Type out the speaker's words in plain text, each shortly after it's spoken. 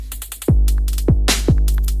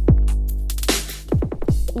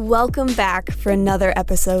Welcome back for another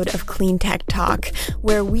episode of Clean Tech Talk,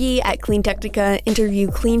 where we at Clean Technica interview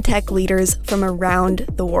clean tech leaders from around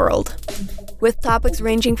the world. With topics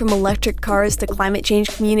ranging from electric cars to climate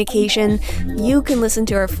change communication, you can listen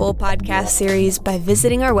to our full podcast series by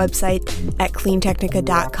visiting our website at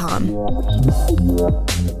cleantechnica.com.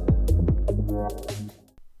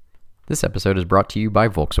 This episode is brought to you by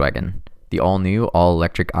Volkswagen. The all-new,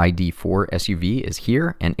 all-electric ID.4 SUV is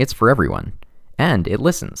here, and it's for everyone. And it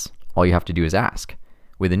listens. All you have to do is ask.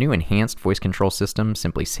 With a new enhanced voice control system,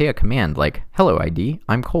 simply say a command like, "Hello ID,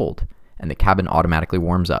 I'm cold," and the cabin automatically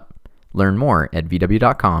warms up. Learn more at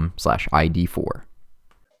vw.com/ID4.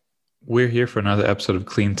 We're here for another episode of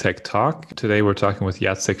Clean Tech Talk. Today we're talking with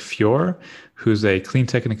Jacek Fior, who's a Clean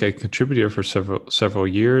Technica contributor for several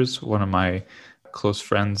years, one of my close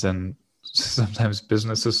friends and sometimes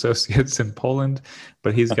business associates in Poland,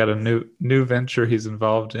 but he's got a new venture he's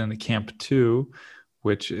involved in, Camp 2,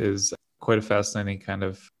 which is quite a fascinating kind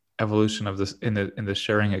of evolution of this in the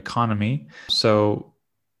sharing economy. So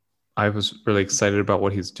I was really excited about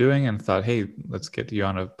what he's doing and thought, hey, let's get you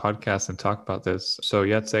on a podcast and talk about this. So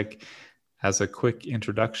Jacek, as a quick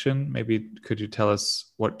introduction, maybe could you tell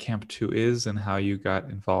us what Camp 2 is and how you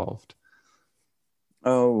got involved?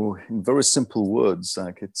 Oh, in very simple words,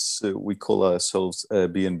 like we call ourselves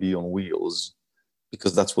Airbnb on wheels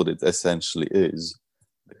because that's what it essentially is.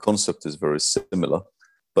 The concept is very similar,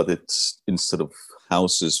 but it's instead of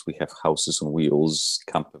houses, we have houses on wheels,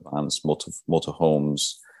 camper vans,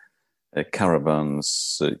 motorhomes,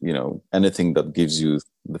 caravans, anything that gives you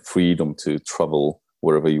the freedom to travel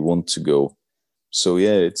wherever you want to go. So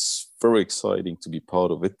yeah, it's very exciting to be part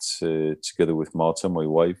of it together with Marta, my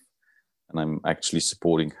wife. And I'm actually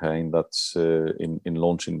supporting her in that in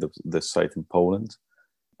launching the site in Poland.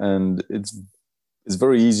 And it's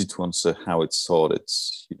very easy to answer how it started.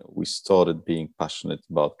 We started being passionate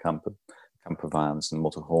about camper vans and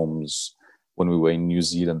motorhomes when we were in New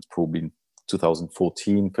Zealand, probably in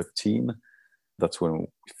 2014-15. That's when we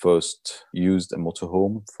first used a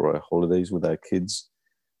motorhome for our holidays with our kids,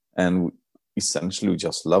 and essentially we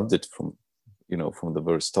just loved it from the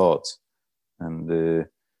very start. And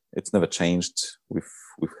it's never changed. We've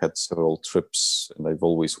had several trips, and I've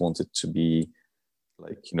always wanted to be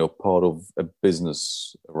part of a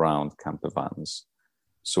business around camper vans.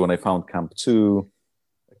 So when I found Camp 2,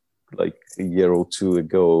 like a year or two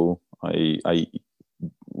ago,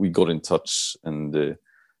 we got in touch, and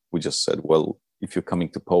we just said, well, if you're coming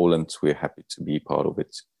to Poland, we're happy to be part of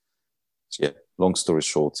it. So yeah, long story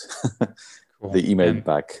short, cool. They emailed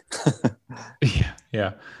back.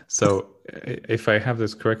 Yeah. So if I have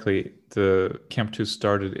this correctly, the Camp 2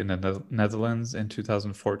 started in the Netherlands in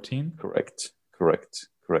 2014? Correct.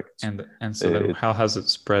 And so then how has it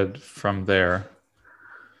spread from there?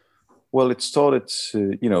 Well, it started,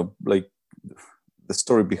 the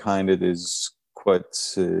story behind it is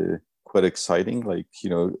quite exciting.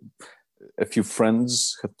 A few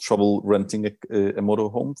friends had trouble renting a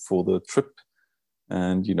motorhome for the trip.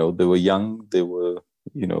 And, they were young, they were,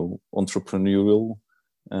 entrepreneurial.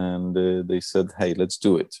 And they said, hey, let's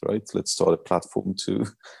do it, right? Let's start a platform to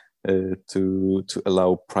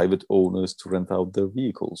allow private owners to rent out their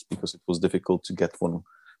vehicles because it was difficult to get one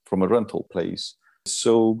from a rental place.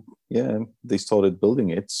 So, yeah, they started building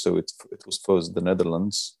it. So it was first the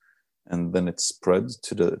Netherlands, and then it spread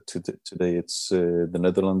to today it's the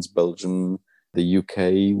Netherlands, Belgium, the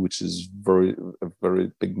UK, which is a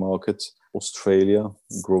very big market, Australia,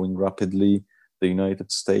 growing rapidly, the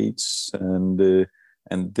United States,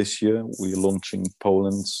 and this year we're launching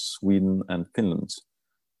Poland, Sweden, and Finland.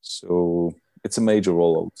 So it's a major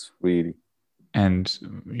rollout, really. And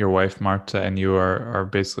your wife, Marta, and you are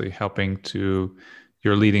basically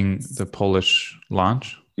you're leading the Polish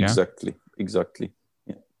launch? Yeah? Exactly.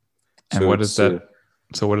 Yeah. And what does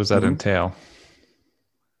that entail?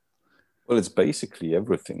 Well, it's basically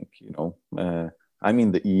everything, I'm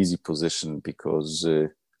in the easy position because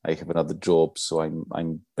I have another job. So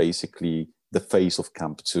I'm basically the face of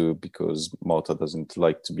Camp 2 because Marta doesn't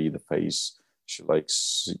like to be the face. She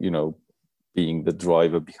likes, being the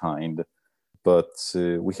driver behind. But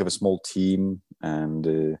we have a small team, and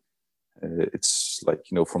it's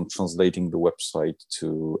from translating the website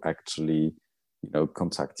to actually,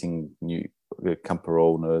 contacting new camper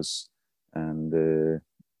owners and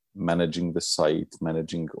managing the site,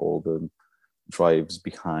 managing all the drives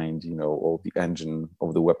behind, all the engine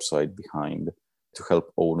of the website behind to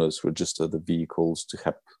help owners register the vehicles, to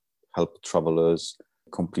help travelers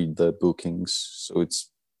complete their bookings. So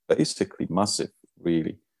it's basically massive,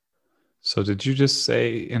 really. So did you just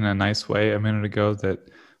say in a nice way a minute ago that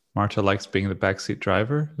Marta likes being the backseat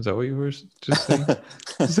driver. Is that what you were just saying?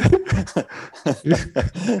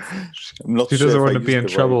 I'm not She sure doesn't if I want to be used in the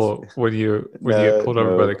trouble right. when you get pulled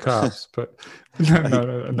over by No. the cops. But no, no,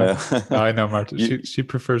 no, no. No. No, I know Marta. You, She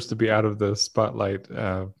prefers to be out of the spotlight.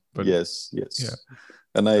 But yes, yeah, yes.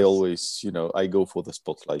 And I that's. always, I go for the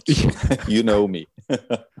spotlight. So you know me. Well,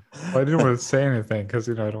 I didn't want to say anything because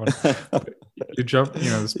I don't want to. But you jump,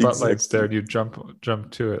 the spotlight's there, Exactly. and you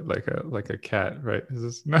jump to it like a cat, right? Is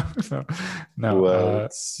this no, no, no? Well,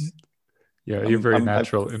 it's Yeah, you're very I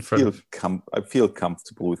natural in front of. I feel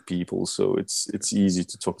comfortable with people, so it's easy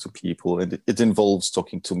to talk to people, and it involves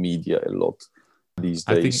talking to media a lot these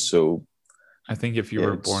I days. think So I think if you yeah,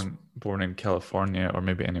 were it's born in California or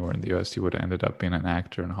maybe anywhere in the U.S., you would have ended up being an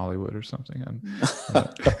actor in Hollywood or something. And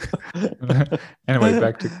anyway,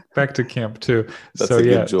 back to camp two. that's So a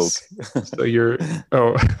good joke. yes, so you're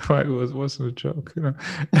it wasn't a joke.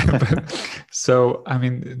 But, so I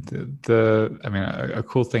mean a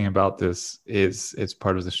cool thing about this is it's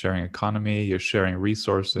part of the sharing economy. You're sharing Mhm.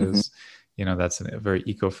 resources. That's a very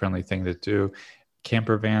eco-friendly thing to do.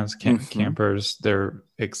 Camper vans, Mhm. campers, they're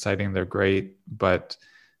exciting, they're great, but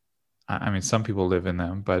I mean, some people live in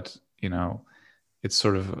them, but it's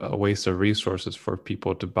sort of a waste of resources for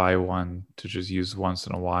people to buy one to just use once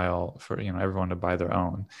in a while for everyone to buy their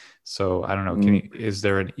own. So I don't know. Mm. Is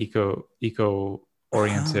there an eco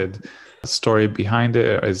oriented story behind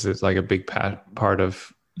it? Or is it like a big part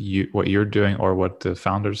of what you're doing or what the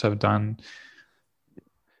founders have done?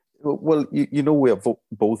 Well, we are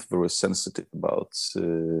both very sensitive about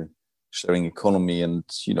sharing economy and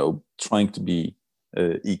trying to be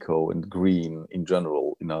eco and green in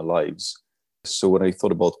general in our lives. So when I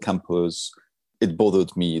thought about campers, it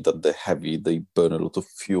bothered me that they're heavy, they burn a lot of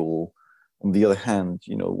fuel. On the other hand,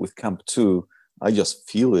 with Camp 2, I just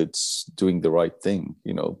feel it's doing the right thing.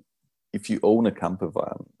 If you own a camper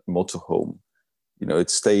van, a motorhome, it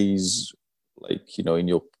stays like, in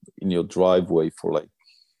your driveway for like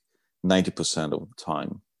 90% of the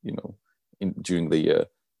time, during the year,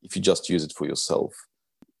 if you just use it for yourself.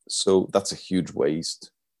 So that's a huge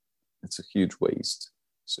waste. It's a huge waste.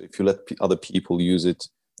 So if you let other people use it,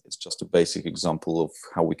 it's just a basic example of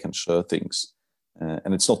how we can share things.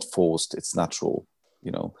 And it's not forced, it's natural.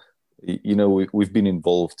 We've been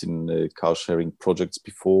involved in car sharing projects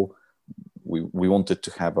before. We wanted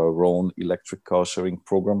to have our own electric car sharing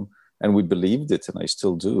program, and we believed it, and I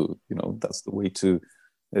still do. That's the way to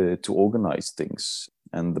organize things.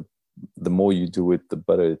 And the more you do it, the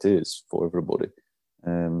better it is for everybody.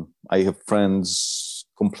 I have friends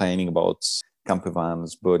complaining about camper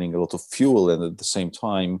vans burning a lot of fuel, and at the same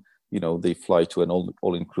time, they fly to an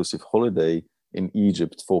all-inclusive holiday in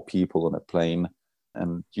Egypt, 4 people on a plane,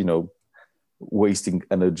 and wasting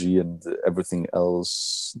energy and everything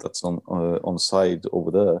else that's on site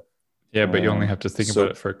over there. Yeah, but you only have to think about So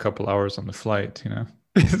it for a couple hours on the flight, yeah,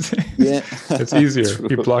 It's easier. true,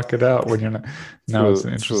 You block it out when you're not. No, it's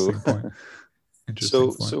true, an true. interesting point. Interesting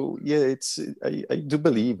point. So yeah, I do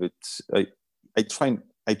believe it.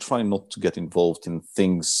 I try not to get involved in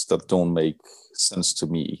things that don't make sense to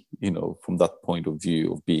me, from that point of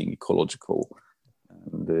view of being ecological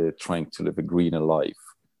and trying to live a greener life.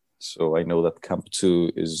 So I know that Camp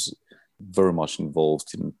 2 is very much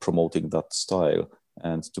involved in promoting that style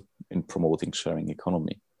and in promoting sharing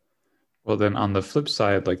economy. Well, then on the flip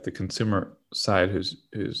side, like the consumer side,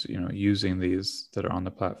 who's using these that are on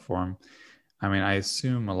the platform, I mean, I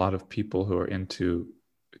assume a lot of people who are into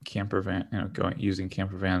camper van, using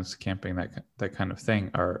camper vans, camping, that kind of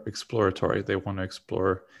thing, are exploratory. They want to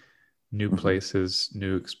explore new places,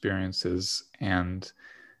 new experiences, and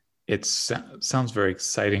it sounds very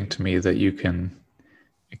exciting to me that you can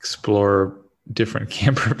explore different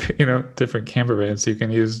different camper vans. You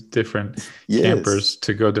can use different campers Yes.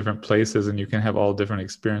 to go different places, and you can have all different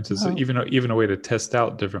experiences. So Oh. even a way to test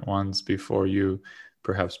out different ones before you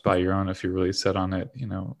perhaps buy your own if you're really set on it.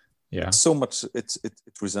 Yeah. So much it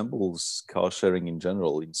resembles car sharing in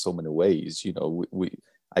general in so many ways.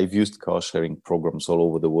 I've used car sharing programs all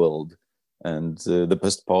over the world, and the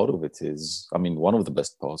best part of it is, I mean, one of the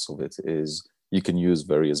best parts of it is you can use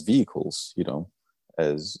various vehicles,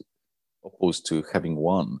 as opposed to having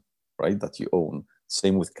one, right, that you own.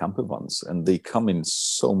 Same with camper vans, and they come in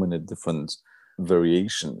so many different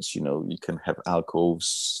variations. You can have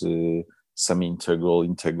alcoves, semi-integral,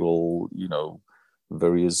 integral,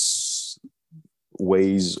 various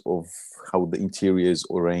ways of how the interior is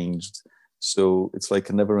arranged. So it's like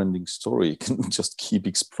a never-ending story. You can just keep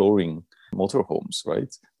exploring motorhomes,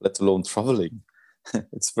 right? Let alone traveling.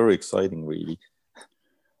 It's very exciting, really.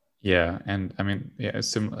 Yeah, and I mean, yeah,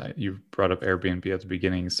 similar. You brought up Airbnb at the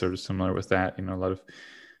beginning, sort of similar with that. A lot of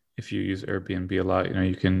if you use Airbnb a lot,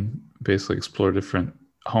 you can basically explore different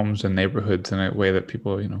homes and neighborhoods in a way that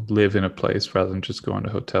people, live in a place rather than just going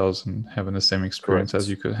to hotels and having the same experience Correct. as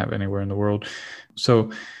you could have anywhere in the world.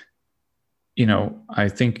 So, I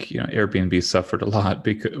think, Airbnb suffered a lot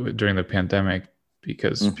during the pandemic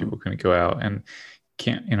because people couldn't go out and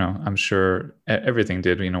can't, I'm sure everything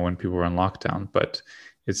did, when people were in lockdown, but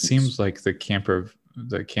it seems like the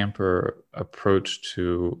camper approach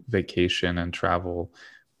to vacation and travel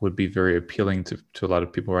would be very appealing to a lot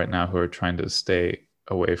of people right now who are trying to stay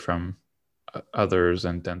away from others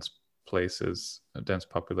and dense places, dense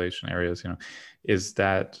population areas. Is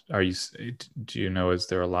that, is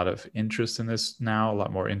there a lot of interest in this now, a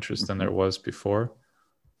lot more interest than there was before?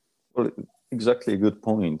 Well, exactly, a good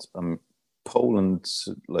point. Poland,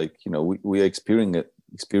 we are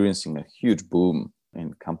experiencing a huge boom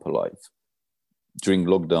in camper life. During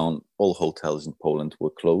lockdown, all hotels in Poland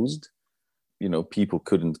were closed. People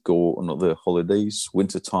couldn't go on other holidays.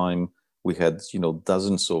 Wintertime, we had,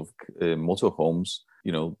 dozens of motorhomes,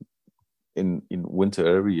 in winter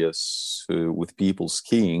areas with people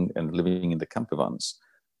skiing and living in the camper vans.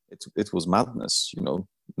 It was madness,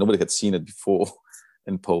 Nobody had seen it before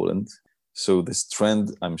in Poland. So this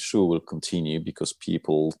trend, I'm sure, will continue because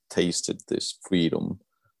people tasted this freedom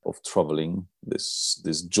of traveling,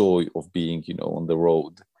 this joy of being, on the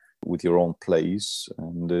road with your own place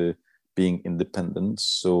and being independent.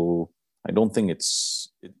 So I don't think it's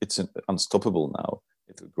unstoppable now.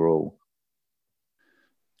 It will grow.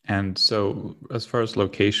 And so as far as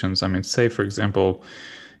locations, say, for example,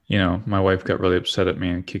 my wife got really upset at me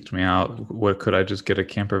and kicked me out. What, could I just get a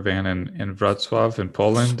camper van in Wrocław in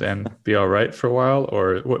Poland and be all right for a while?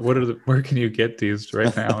 Or where can you get these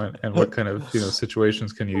right now? And what kind of,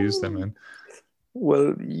 situations can you use them in?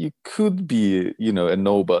 Well, you could be, a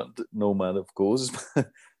nomad, of course,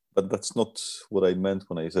 but that's not what I meant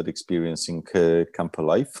when I said experiencing camper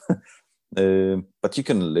life. But you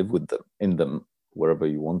can live in them wherever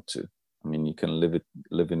you want to. You can live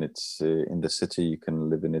in it in the city. You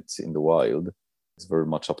can live in it in the wild. It's very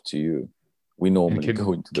much up to you. We normally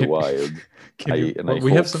go into the wild.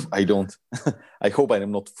 I hope I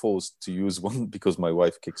am not forced to use one because my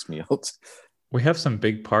wife kicks me out. We have some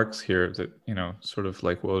big parks here that, sort of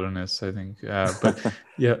like wilderness, I think. But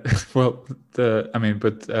yeah, well,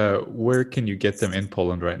 where can you get them in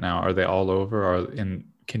Poland right now? Are they all over?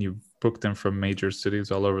 Can you book them from major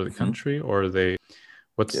cities all over the country, or are they?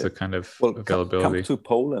 What's the kind of availability?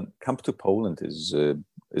 Camp to Poland is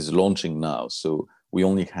launching now, so we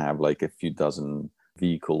only have like a few dozen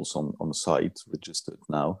vehicles on site registered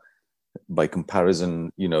now. By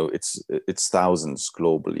comparison, it's thousands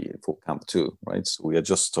globally for Camp 2, right? So we are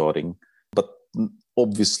just starting, but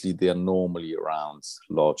obviously they are normally around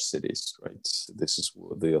large cities, right? This is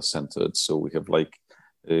where they are centered. So we have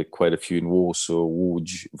quite a few in Warsaw,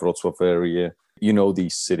 Łódź, Wrocław area.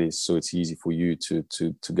 These cities, so it's easy for you to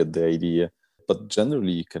get the idea. But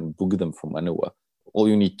generally, you can book them from anywhere. All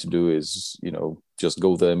you need to do is, just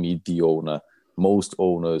go there, meet the owner. Most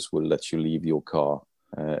owners will let you leave your car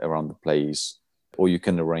around the place, or you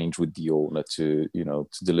can arrange with the owner to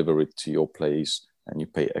deliver it to your place, and you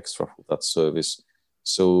pay extra for that service.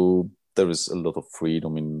 So there is a lot of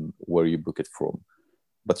freedom in where you book it from.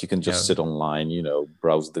 But you can just sit online,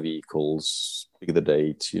 browse the vehicles, pick the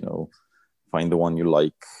date, find the one you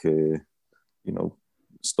like,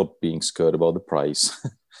 stop being scared about the price.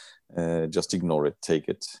 Just ignore it, take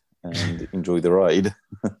it, and enjoy the ride.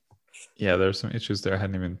 Yeah, there are some issues there I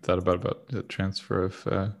hadn't even thought about the transfer of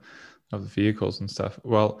the vehicles and stuff.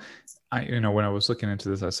 Well, when I was looking into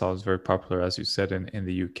this, I saw it was very popular, as you said, in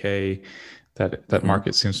the UK. That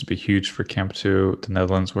market seems to be huge for Camp 2, the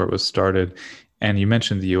Netherlands, where it was started. And you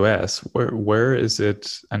mentioned the US. Where is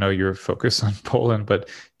it? I know you're focused on Poland, but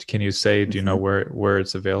can you say, do you know where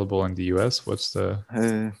it's available in the US? What's the?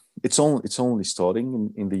 It's only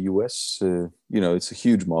starting in the US. It's a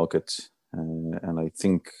huge market, and I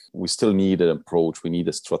think we still need an approach. We need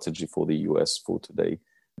a strategy for the US for today.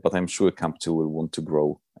 But I'm sure Camp 2 will want to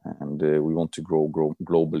grow, and we want to grow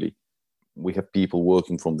globally. We have people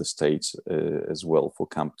working from the States as well for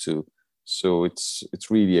Camp 2, so it's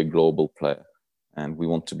really a global player. And we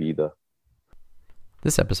want to be there.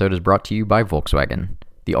 This episode is brought to you by Volkswagen.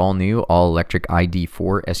 The all-new, all-electric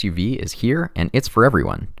ID4 SUV is here, and it's for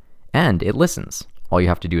everyone. And it listens. All you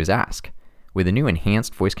have to do is ask. With a new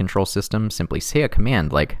enhanced voice control system, simply say a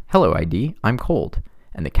command like, "Hello ID, I'm cold,"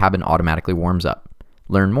 and the cabin automatically warms up.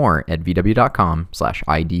 Learn more at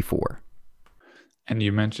vw.com/ID4. And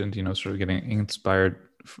you mentioned, sort of getting inspired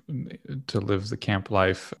to live the camp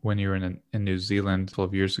life when you were in New Zealand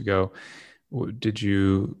 12 years ago. Did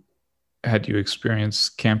you had you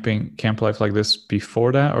experienced camp life like this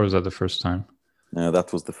before that, or was that the first time?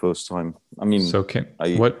 That was the first time. I mean, So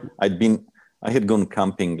I had gone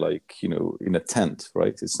camping like, in a tent,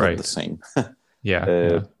 right? It's not the same.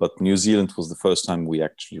 Yeah. But New Zealand was the first time we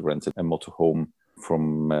actually rented a motorhome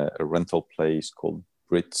from a rental place called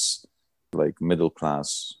Brits, like middle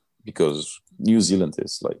class, because New Zealand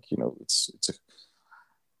is like, it's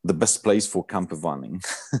the best place for camper vanning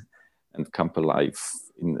and camper life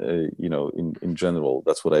in general.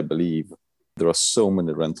 That's what I believe. There are so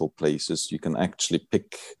many rental places. You can actually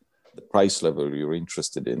pick the price level you're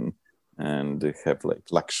interested in, and they have like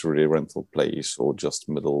luxury rental place or just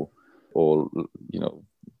middle or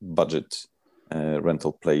budget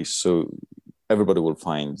rental place. So everybody will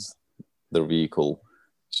find their vehicle.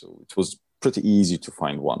 So it was pretty easy to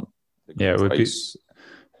find one. Yeah,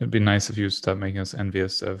 it'd be nice if you stop making us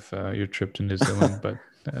envious of your trip to New Zealand, but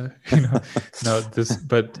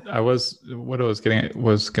But what I was going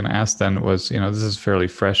to ask then was, this is fairly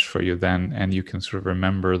fresh for you then, and you can sort of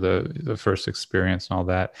remember the first experience and all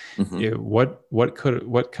that. Mm-hmm.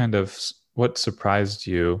 What surprised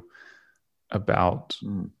you about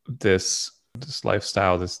this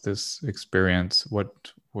lifestyle, this experience?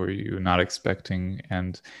 What were you not expecting,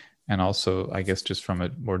 and also, I guess, just from a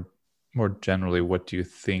more generally, what do you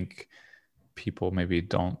think people maybe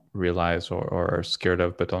don't realize or are scared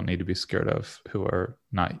of, but don't need to be scared of, who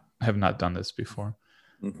have not done this before?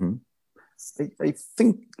 Mm-hmm. I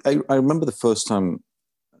think I remember the first time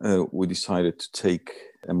we decided to take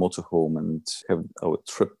a motorhome and have our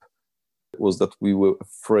trip was that we were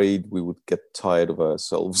afraid we would get tired of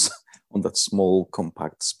ourselves on that small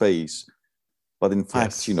compact space. But in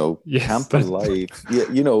fact, camper life,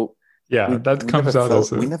 that comes out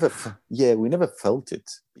as we never felt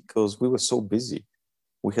it because we were so busy.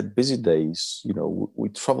 We had busy days. We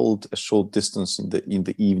traveled a short distance in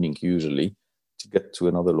the evening usually to get to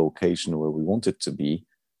another location where we wanted to be.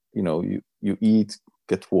 You eat,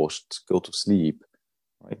 get washed, go to sleep.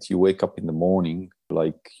 Right? You wake up in the morning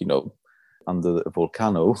like under a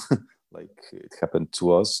volcano, like it happened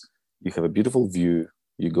to us. You have a beautiful view.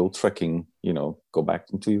 You go trekking. Go back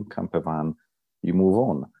into your camper van. You move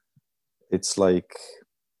on. It's like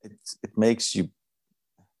it makes you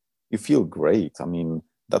feel great. I mean,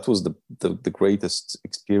 that was the greatest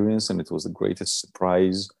experience, and it was the greatest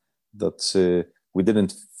surprise that we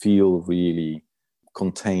didn't feel really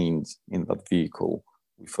contained in that vehicle.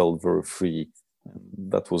 We felt very free,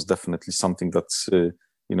 and that was definitely something that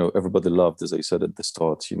everybody loved. As I said at the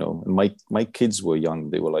start, and my kids were young;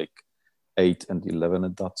 they were like 8 and 11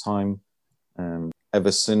 at that time, and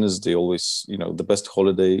ever since they always, the best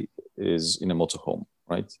holiday is in a motorhome,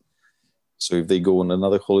 right? So if they go on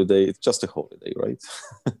another holiday, it's just a holiday, right?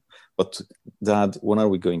 But Dad, when are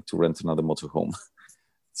we going to rent another motorhome?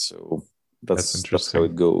 So that's how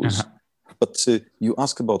it goes. Uh-huh. But you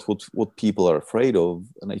ask about what people are afraid of,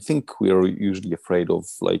 and I think we are usually afraid of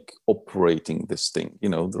like operating this thing.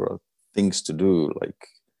 There are things to do, like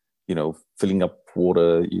filling up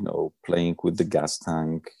water, playing with the gas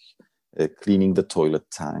tank, cleaning the toilet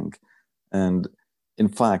tank, and in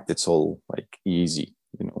fact, it's all like easy.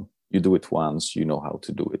 You do it once, you know how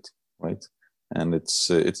to do it, right? And it's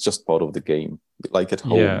just part of the game. Like at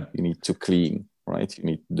home, you need to clean, right? You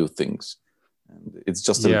need to do things, and it's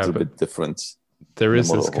just a little bit different. There is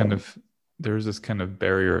this kind of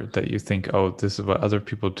barrier that you think, oh, this is what other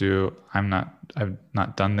people do. I've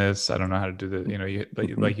not done this. I don't know how to do this.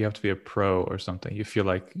 Like you have to be a pro or something. You feel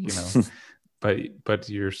like but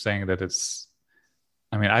you're saying that it's.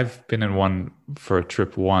 I mean, I've been in one for a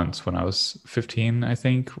trip once when I was 15, I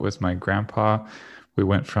think, with my grandpa. We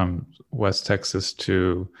went from West Texas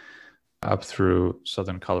to up through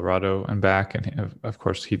southern Colorado and back. And of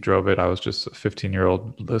course, he drove it. I was just a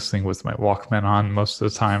 15-year-old listening with my Walkman on most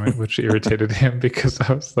of the time, which irritated him because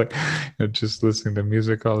I was like just listening to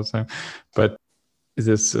music all the time. But is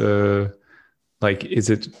this like, is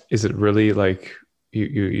it really like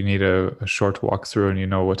you need a short walkthrough and you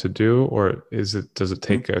know what to do, or does it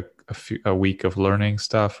take a week of learning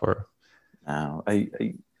stuff? Or I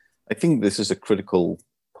think this is a critical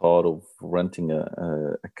part of renting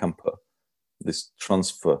a camper, this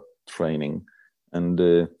transfer training, and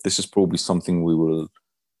this is probably something we will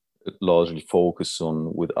largely focus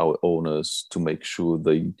on with our owners to make sure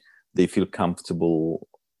they feel comfortable,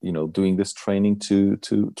 doing this training to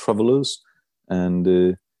travelers,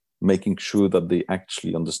 and making sure that they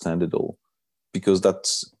actually understand it all, because that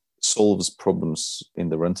solves problems in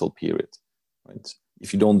the rental period, right?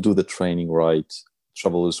 If you don't do the training right,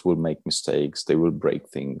 travelers will make mistakes, they will break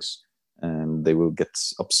things, and they will get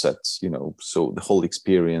upset, so the whole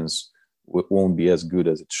experience won't be as good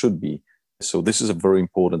as it should be. So this is a very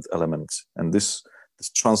important element. And this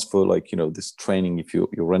transfer, like, this training, if you're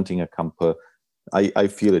renting a camper, I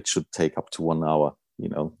feel it should take up to 1 hour,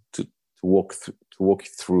 to walk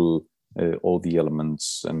through all the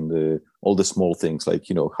elements and all the small things, like,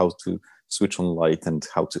 how to switch on light and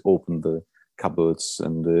how to open the cupboards.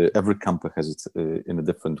 And every camper has it in a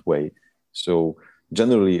different way. So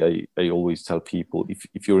generally, I always tell people,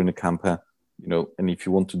 if you're in a camper, and if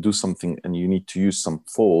you want to do something and you need to use some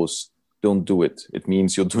force, don't do it. It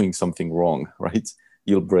means you're doing something wrong, right?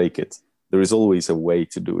 You'll break it. There is always a way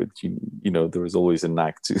to do it. There is always a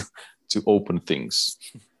knack to open things.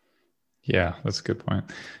 Yeah, that's a good point.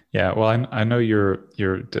 Yeah, well, I know you're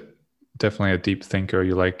definitely a deep thinker.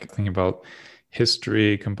 You like thinking about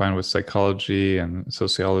history combined with psychology and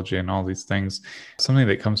sociology and all these things. Something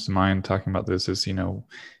that comes to mind talking about this is,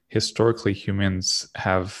 historically humans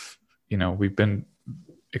have, we've been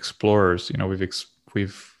explorers.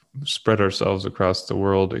 We've spread ourselves across the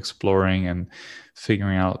world, exploring and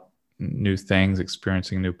figuring out new things,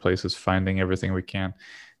 experiencing new places, finding everything we can.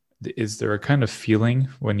 Is there a kind of feeling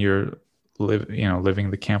when you're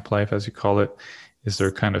living the camp life, as you call it? Is there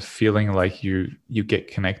a kind of feeling like you get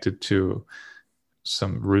connected to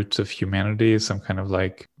some roots of humanity, some kind of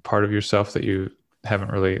like part of yourself that you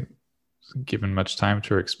haven't really given much time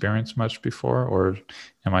to experience much before? Or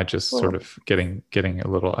am I just sort of getting a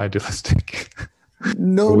little idealistic?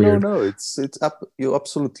 No. You're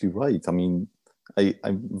absolutely right. I mean,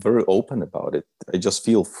 I'm very open about it. I just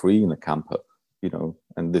feel free in a camper,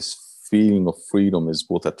 and this feeling of freedom is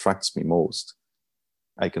what attracts me most.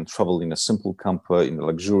 I can travel in a simple camper, in a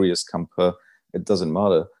luxurious camper. It doesn't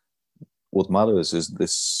matter. What matters is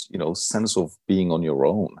this, sense of being on your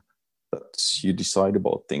own, that you decide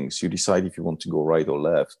about things. You decide if you want to go right or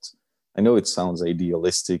left. I know it sounds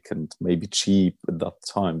idealistic and maybe cheap at that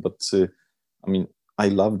time, but I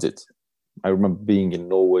loved it. I remember being in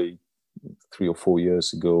Norway 3 or 4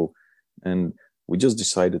 years ago, and we just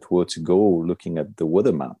decided where to go, looking at the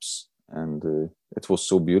weather maps. And it was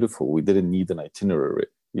so beautiful. We didn't need an itinerary,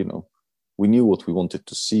 We knew what we wanted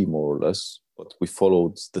to see, more or less, but we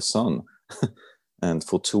followed the sun. And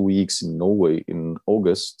for 2 weeks in Norway, in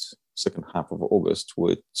August, second half of August,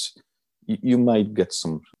 which you might get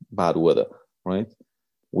some bad weather, right?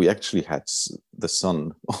 We actually had the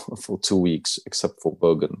sun for 2 weeks, except for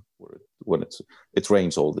Bergen, when it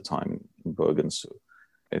rains all the time in Bergen. So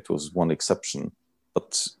it was one exception.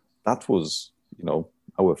 But that was,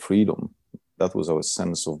 our freedom. That was our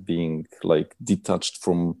sense of being like detached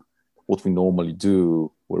from what we normally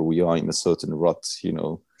do, where we are in a certain rut,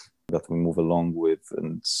 that we move along with.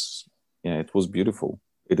 And it was beautiful.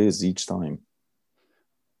 It is each time.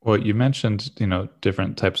 Well, you mentioned,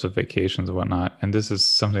 different types of vacations and whatnot. And this is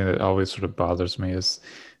something that always sort of bothers me, is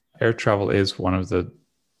air travel is one of the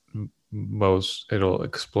most, it'll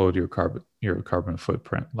explode your carbon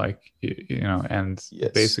footprint. Like, and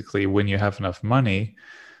yes. Basically when you have enough money,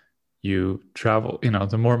 you travel,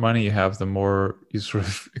 the more money you have, the more you sort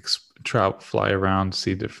of fly around,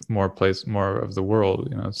 see more of the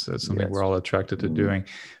world. It's something yes. We're all attracted to doing,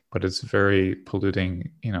 but it's very polluting,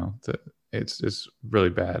 it's really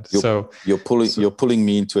bad. You're pulling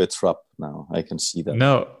me into a trap now. I can see that.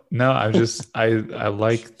 No, I'm just, I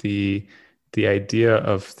like the idea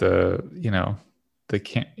of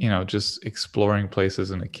just exploring places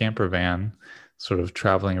in a camper van, sort of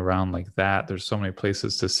traveling around like that. There's so many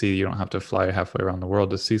places to see. You don't have to fly halfway around the world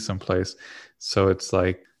to see someplace. So it's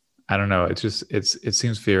like, I don't know. It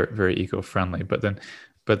seems very, very eco-friendly, but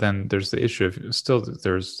then there's the issue of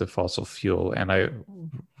there's the fossil fuel. And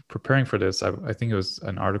preparing for this, I think it was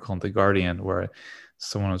an article in The Guardian where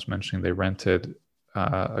someone was mentioning they rented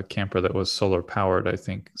a camper that was solar powered, I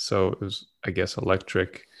think. So it was, I guess,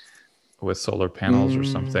 electric with solar panels or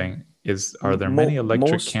something. Are there many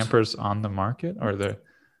electric campers on the market? Are there?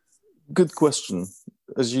 Good question.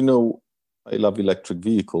 As you know, I love electric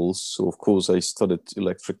vehicles. So of course I studied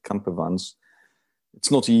electric camper vans. It's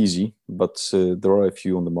not easy, but there are a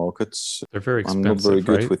few on the market. They're very expensive. I'm not very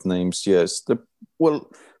good right? with names. Yes. Well,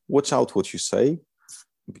 watch out what you say,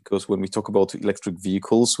 because when we talk about electric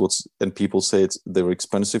vehicles, and people say they're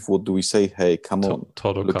expensive, what do we say? Hey, come on,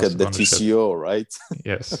 total look at the TCO, right?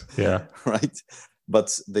 Yes. Yeah. Right.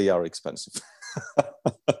 But they are expensive.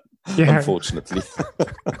 Yeah. Unfortunately.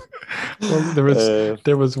 Well,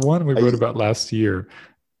 there was one we wrote about last year,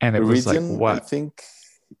 and it was like, what? I think.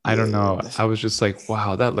 I don't know. I was just like,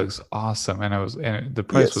 wow, that looks awesome. And the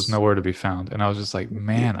price was nowhere to be found. And I was just like,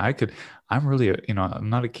 man, I'm really, I'm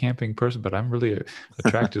not a camping person, but I'm really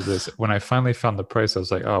attracted to this. When I finally found the price, I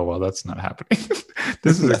was like, oh, well, that's not happening.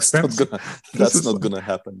 this is expensive. That's not gonna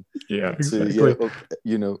happen. Yeah, exactly.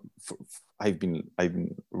 I've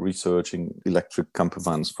been researching electric camper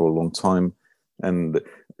vans for a long time, and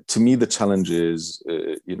to me the challenge is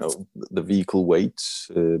the vehicle weight.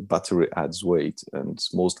 Battery adds weight, and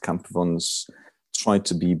most camper vans try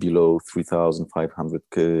to be below 3,500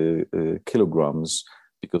 kilograms,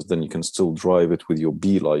 because then you can still drive it with your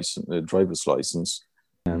B license, driver's license.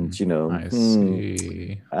 And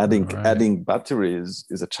adding batteries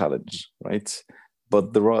is a challenge, right?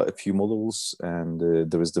 But there are a few models, and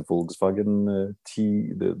there is the Volkswagen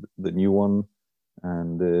T, the new one,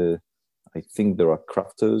 and I think there are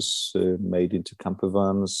crafters made into camper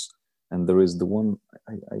vans, and there is the one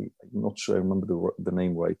I'm not sure I remember the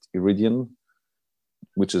name right, Iridian,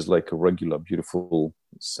 which is like a regular, beautiful,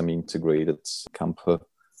 semi-integrated camper,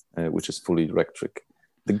 which is fully electric.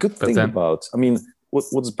 The good thing about,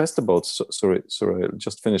 what's best about, sorry, I'll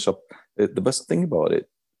just finish up. The best thing about it,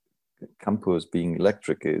 campers being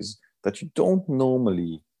electric, is that you don't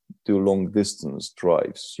normally do long distance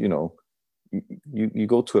drives. You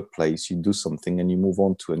go to a place, you do something, and you move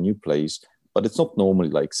on to a new place, but it's not normally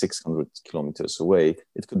like 600 kilometers away.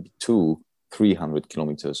 It could be 200-300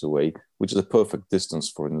 kilometers away, which is a perfect distance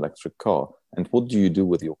for an electric car. And what do you do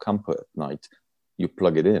with your camper at night? You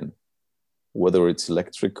plug it in, whether it's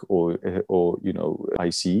electric or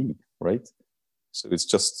ICE, right? So it's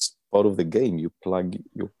just part of the game. You plug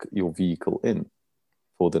your vehicle in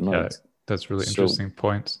for the night. Yeah, that's really interesting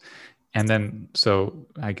points. And then, so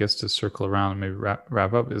I guess to circle around and maybe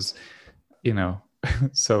wrap up is,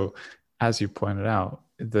 so as you pointed out,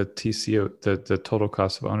 the TCO, the total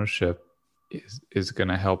cost of ownership is going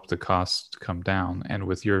to help the cost come down. And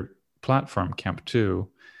with your platform, Camp 2,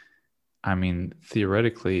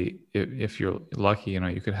 theoretically, if you're lucky,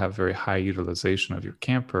 you could have very high utilization of your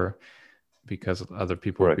camper because other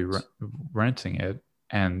people will be renting it,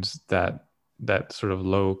 and that sort of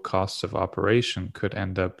low cost of operation could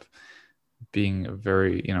end up being a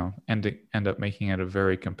very, end up making it a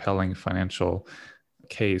very compelling financial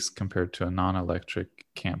case compared to a non-electric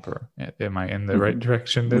camper. Am I in the right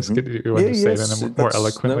direction? Do you want to say it more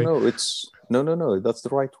eloquently? No. That's the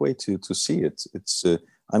right way to see it. It's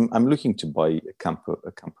I'm looking to buy a camper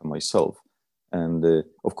myself, and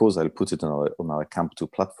of course I'll put it on our Camp 2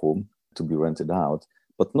 platform to be rented out,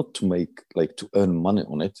 but not to make to earn money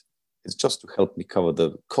on it. It's just to help me cover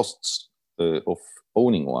the costs of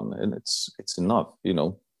owning one, and it's enough. I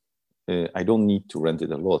don't need to rent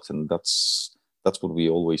it a lot, and that's what we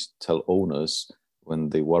always tell owners when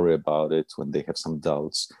they worry about it, when they have some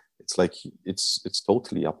doubts. It's like it's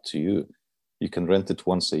totally up to you. You can rent it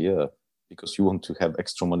once a year because you want to have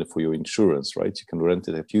extra money for your insurance, right? You can rent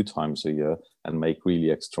it a few times a year and make really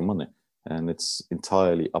extra money, and it's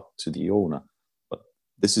entirely up to the owner. But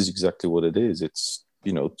this is exactly what it is. It's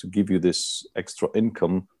to give you this extra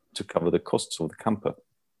income to cover the costs of the camper.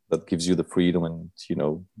 That gives you the freedom and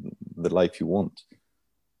the life you want.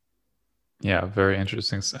 Yeah, very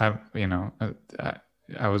interesting. I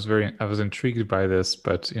was intrigued by this,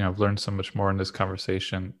 but I've learned so much more in this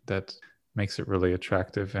conversation that makes it really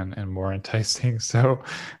attractive and more enticing. So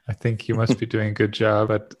I think you must be doing a good job.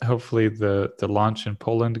 But hopefully the launch in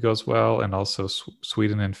Poland goes well, and also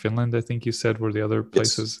Sweden and Finland, I think you said, were the other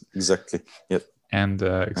places. Yes, exactly. Yep. And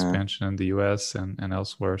expansion in the US and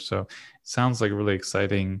elsewhere. So it sounds like a really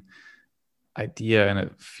exciting idea, and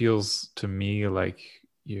it feels to me like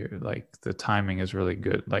the timing is really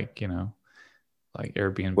good. Like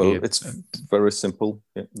Airbnb. Well, it's very simple.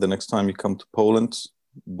 Yeah. The next time you come to Poland,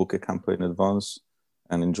 book a camper in advance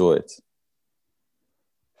and enjoy it.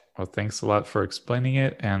 Well, thanks a lot for explaining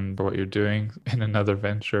it and for what you're doing in another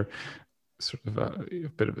venture. Sort of a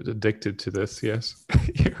bit of addicted to this, yes.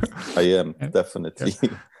 I am, definitely.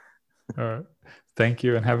 Yeah. All right. Thank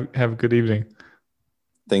you, and have a good evening.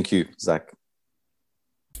 Thank you, Zach.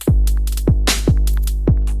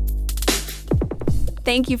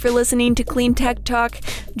 Thank you for listening to Clean Tech Talk.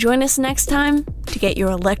 Join us next time to get your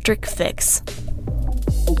electric fix.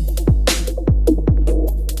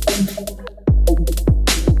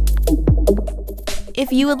 If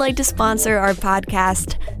you would like to sponsor our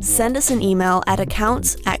podcast, send us an email at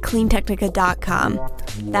accounts@cleantechnica.com.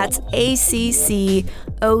 That's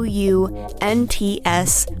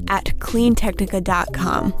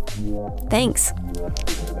ACCOUNTS@cleantechnica.com. Thanks.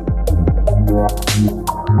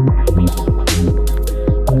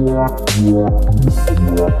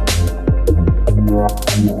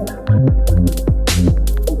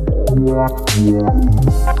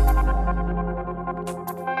 Yeah.